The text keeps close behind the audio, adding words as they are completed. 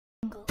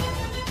Trixie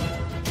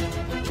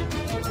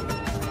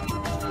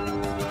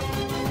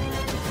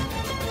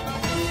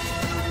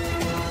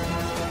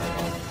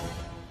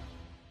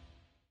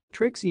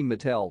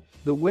Mattel,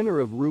 the winner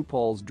of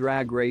RuPaul's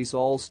Drag Race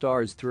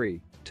All-Stars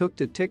 3, took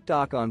to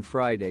TikTok on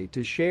Friday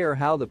to share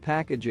how the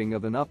packaging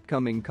of an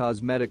upcoming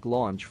cosmetic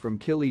launch from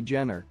Kylie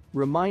Jenner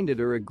reminded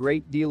her a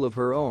great deal of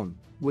her own,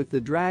 with the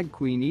drag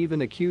queen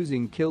even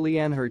accusing Kylie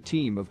and her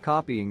team of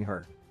copying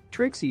her.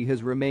 Trixie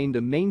has remained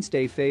a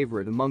mainstay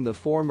favorite among the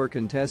former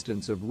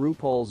contestants of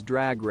RuPaul's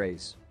Drag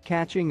Race,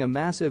 catching a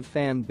massive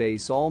fan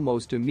base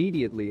almost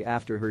immediately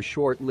after her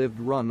short-lived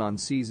run on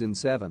season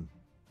 7.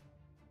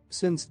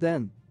 Since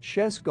then,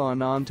 she's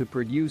gone on to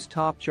produce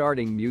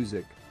top-charting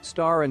music,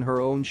 star in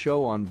her own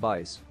show on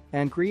Vice,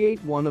 and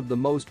create one of the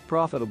most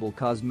profitable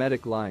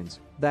cosmetic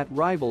lines that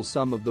rivals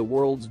some of the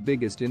world's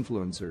biggest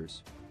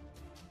influencers.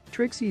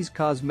 Trixie's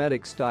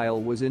cosmetic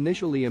style was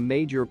initially a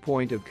major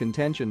point of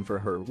contention for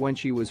her when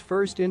she was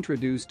first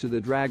introduced to the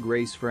Drag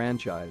Race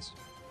franchise.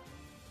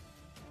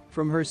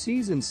 From her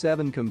season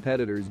 7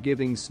 competitors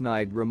giving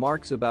snide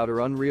remarks about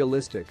her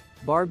unrealistic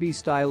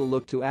Barbie-style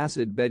look to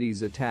Acid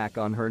Betty's attack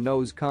on her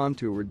nose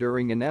contour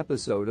during an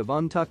episode of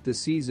Untucked the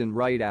season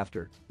right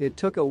after, it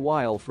took a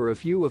while for a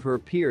few of her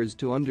peers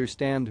to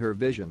understand her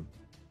vision.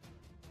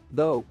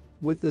 Though,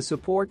 with the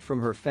support from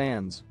her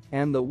fans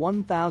and the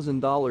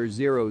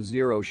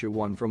 $1,000 she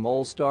won from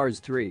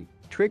All-Stars 3,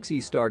 Trixie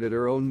started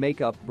her own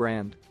makeup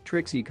brand,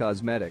 Trixie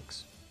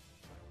Cosmetics.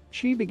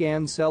 She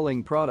began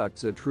selling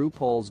products at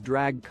RuPaul's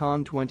Drag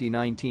Con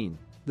 2019.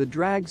 The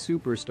drag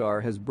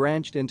superstar has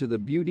branched into the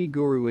beauty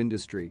guru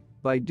industry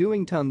by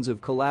doing tons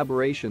of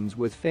collaborations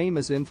with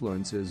famous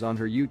influences on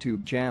her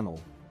YouTube channel.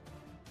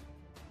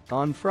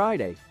 On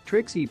Friday,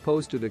 Trixie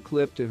posted a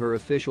clip to her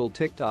official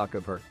TikTok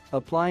of her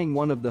applying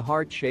one of the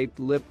heart-shaped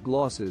lip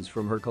glosses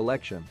from her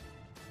collection.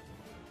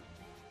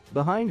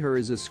 Behind her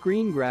is a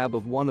screen grab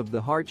of one of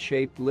the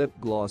heart-shaped lip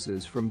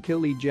glosses from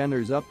Kylie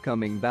Jenner's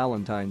upcoming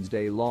Valentine's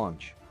Day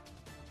launch.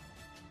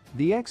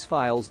 The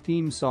X-Files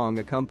theme song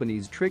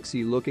accompanies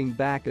Trixie looking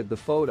back at the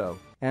photo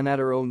and at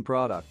her own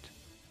product.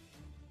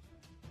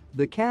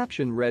 The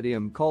caption read,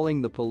 "I'm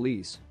calling the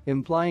police,"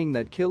 implying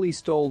that Kylie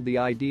stole the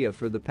idea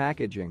for the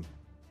packaging.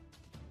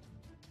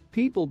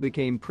 People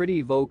became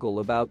pretty vocal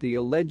about the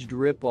alleged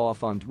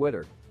rip-off on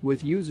Twitter,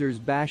 with users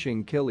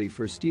bashing Kylie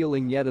for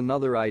stealing yet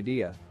another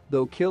idea,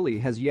 though Kylie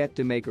has yet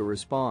to make a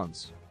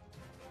response.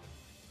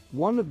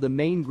 One of the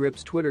main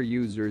grips Twitter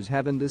users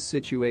have in this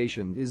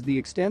situation is the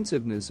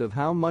extensiveness of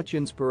how much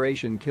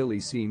inspiration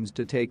Kylie seems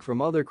to take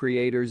from other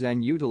creators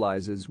and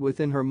utilizes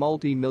within her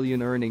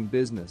multi-million earning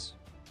business.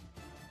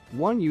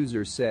 One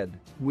user said,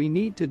 "We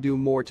need to do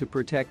more to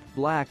protect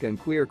Black and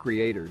queer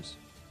creators.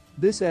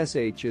 This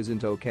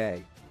isn't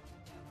okay."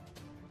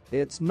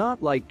 It's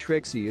not like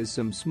Trixie is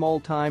some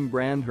small-time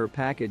brand, her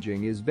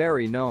packaging is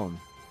very known.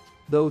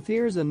 Though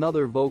there's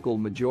another vocal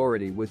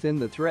majority within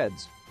the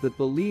threads that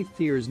believe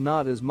there's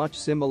not as much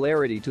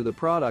similarity to the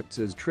products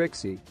as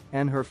Trixie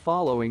and her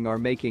following are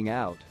making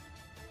out.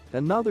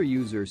 Another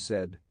user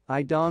said,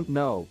 "I don't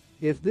know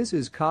if this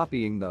is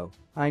copying though.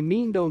 I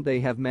mean, don't they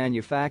have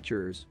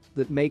manufacturers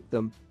that make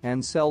them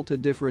and sell to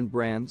different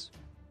brands?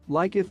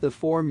 Like if the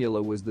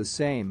formula was the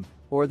same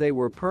or they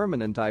were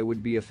permanent, I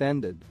would be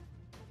offended."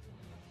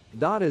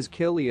 As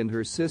Kylie and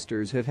her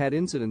sisters have had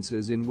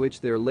incidences in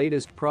which their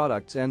latest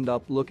products end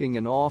up looking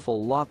an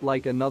awful lot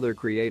like another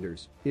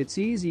creator's, it's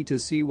easy to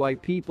see why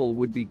people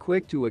would be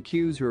quick to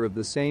accuse her of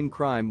the same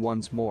crime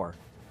once more.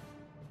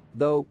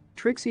 Though,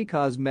 Trixie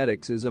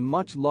Cosmetics is a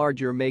much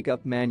larger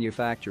makeup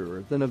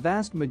manufacturer than a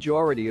vast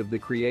majority of the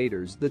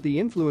creators that the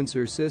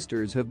influencer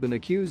sisters have been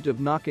accused of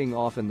knocking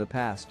off in the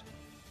past.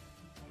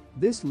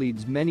 This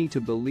leads many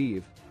to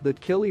believe that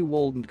Kylie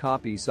wouldn't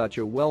copy such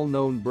a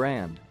well-known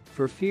brand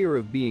for fear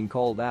of being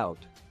called out.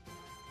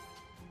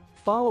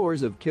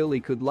 Followers of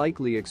Kylie could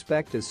likely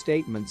expect a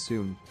statement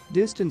soon,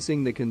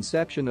 distancing the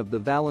conception of the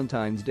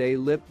Valentine's Day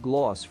lip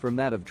gloss from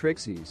that of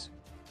Trixie's.